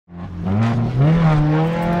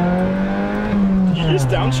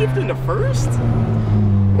downshift into first?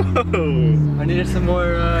 Whoa. I needed some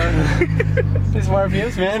more, some more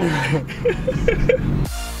RPMs, man.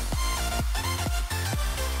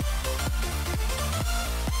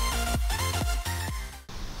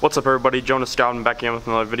 What's up everybody, Jonas Scouten back again with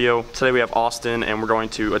another video. Today we have Austin and we're going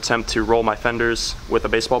to attempt to roll my fenders with a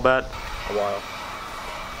baseball bat. A while.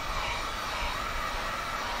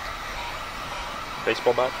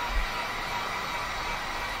 Baseball bat?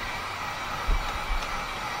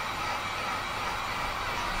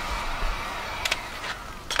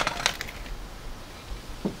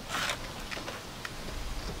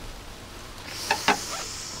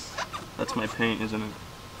 That's my paint, isn't it?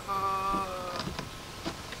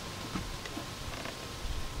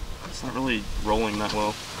 It's not really rolling that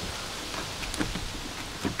well.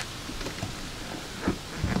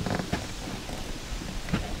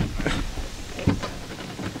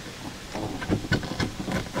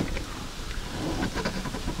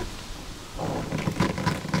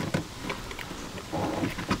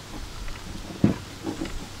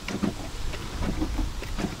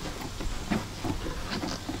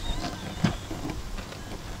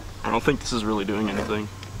 I don't think this is really doing anything.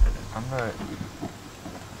 I'm not.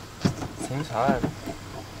 Seems hard.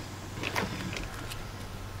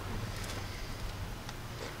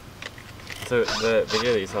 So the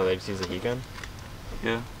video that you saw, they just use a heat gun?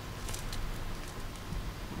 Yeah.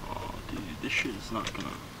 Oh, dude, this shit is not gonna.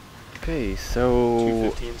 Okay,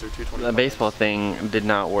 so 215s or 225s. the baseball thing did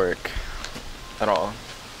not work at all.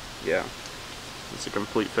 Yeah, it's a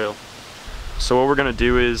complete fail. So what we're gonna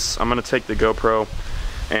do is I'm gonna take the GoPro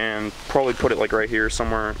and probably put it like right here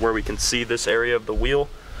somewhere where we can see this area of the wheel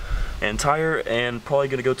and tire, and probably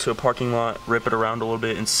gonna go to a parking lot, rip it around a little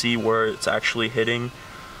bit and see where it's actually hitting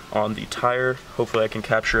on the tire. Hopefully I can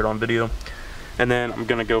capture it on video, and then I'm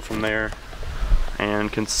gonna go from there and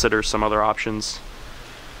consider some other options.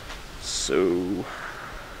 So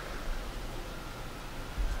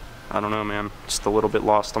I don't know, man, just a little bit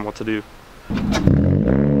lost on what to do.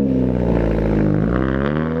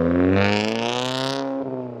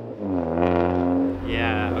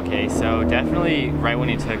 So definitely right when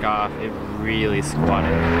you took off, it really squatted.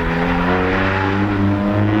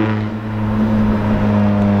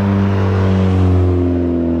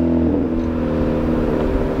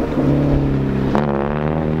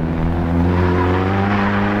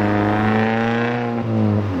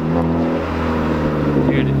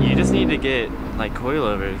 Dude, you just need to get like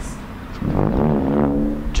coilovers.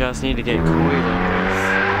 Just need to get coilovers.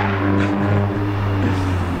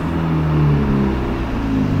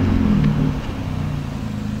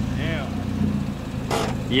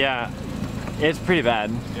 Yeah, it's pretty bad.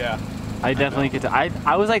 Yeah. I definitely could.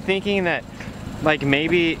 I was like thinking that, like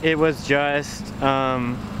maybe it was just,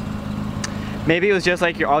 maybe it was just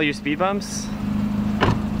like all your speed bumps.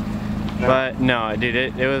 No. But no,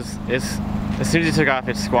 dude, it's as soon as you took off,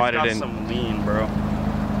 it squatted it's got some lean, bro.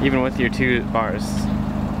 Even with your 2 bars.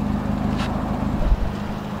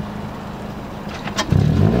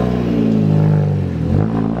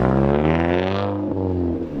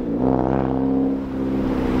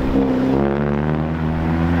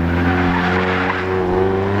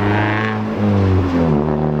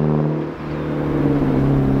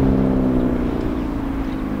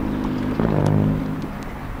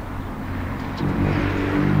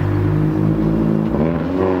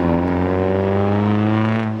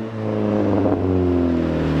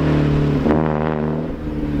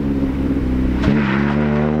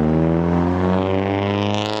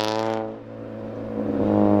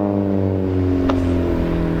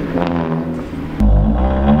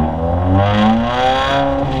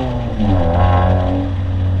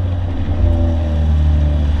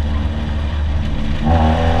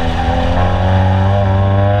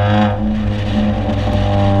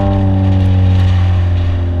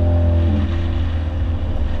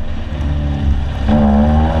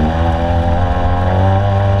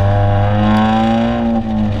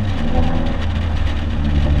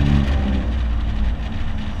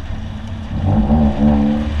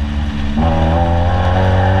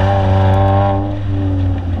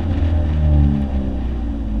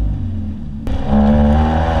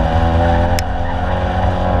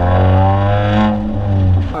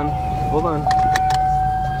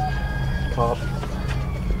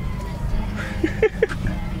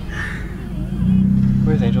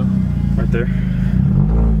 Where's Angel? Right there.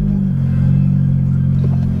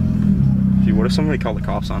 Dude, what if somebody called the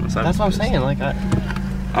cops on us? That's what I'm saying, like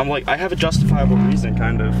I'm like, I have a justifiable reason,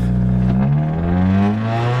 kind of.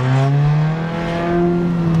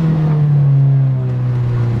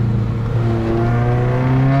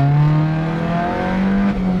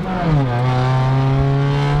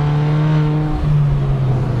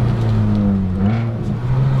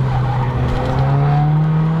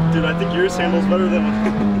 better than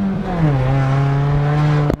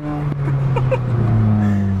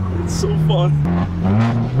it's so fun.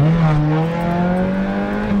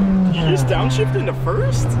 Did you just downshift into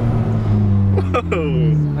first?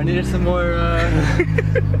 Whoa. I needed some more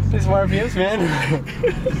RPMs, man.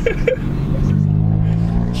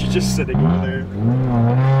 She's just sitting over there.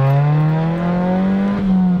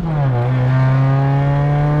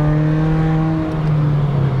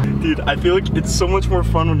 Dude, I feel like it's so much more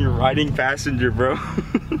fun when you're riding passenger, bro.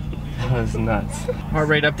 That was nuts. Heart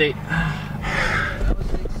rate update.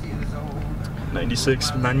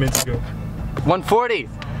 96, 9 minutes ago. 140!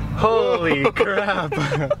 Holy crap!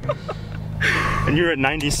 And you're at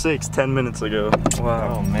 96 10 minutes ago.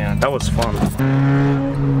 Wow. Oh man. That was fun.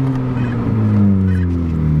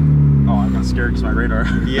 Oh, I got scared because my radar.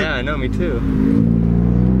 Yeah, I know, me too.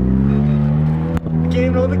 I can't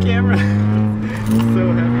even hold the camera. It's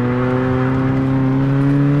so heavy.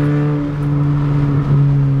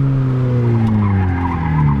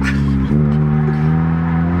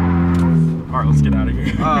 Alright, let's get out of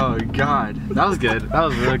here. Oh god, that was good. That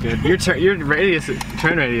was really good. Your turn radius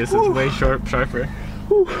is way sharper.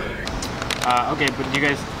 Okay, but you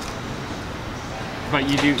guys,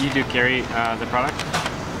 you do carry the product.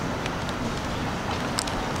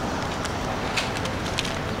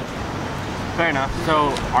 Fair enough.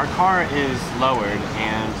 So our car is lowered,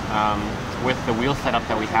 and with the wheel setup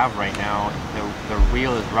that we have right now, the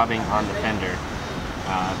wheel is rubbing on the fender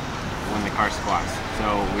when the car squats. So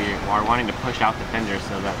we are wanting to push out the fender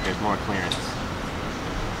so that there's more clearance.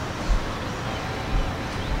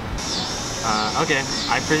 Okay,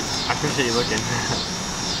 I appreciate you looking.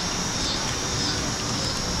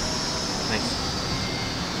 Thanks.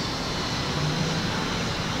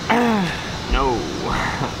 No.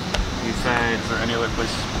 You said... Is there any other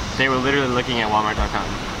place? They were literally looking at Walmart.com.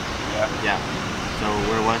 Yeah. Yeah. So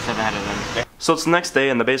we're one step ahead of them. So it's the next day,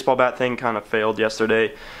 and the baseball bat thing kind of failed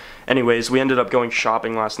yesterday. Anyways, we ended up going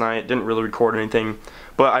shopping last night. Didn't really record anything,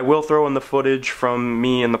 but I will throw in the footage from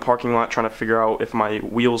me in the parking lot trying to figure out if my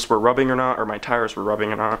wheels were rubbing or not, or my tires were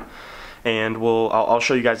rubbing or not. And I'll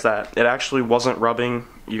show you guys that. It actually wasn't rubbing.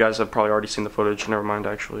 You guys have probably already seen the footage. Never mind,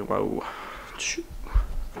 actually. Whoa.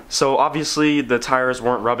 So obviously the tires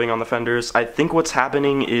weren't rubbing on the fenders. I think what's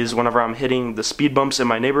happening is whenever I'm hitting the speed bumps in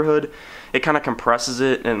my neighborhood, it kind of compresses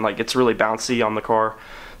it and like it's really bouncy on the car.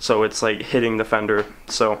 So it's like hitting the fender.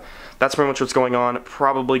 So that's pretty much what's going on.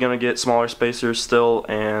 Probably gonna get smaller spacers still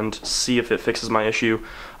and see if it fixes my issue.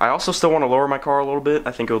 I also still want to lower my car a little bit.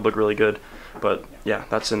 I think it would look really good. But yeah,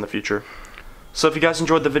 that's in the future. So if you guys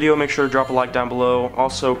enjoyed the video, make sure to drop a like down below.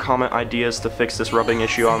 Also comment ideas to fix this rubbing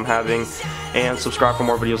issue I'm having. And subscribe for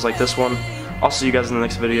more videos like this one. I'll see you guys in the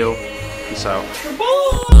next video. Peace out.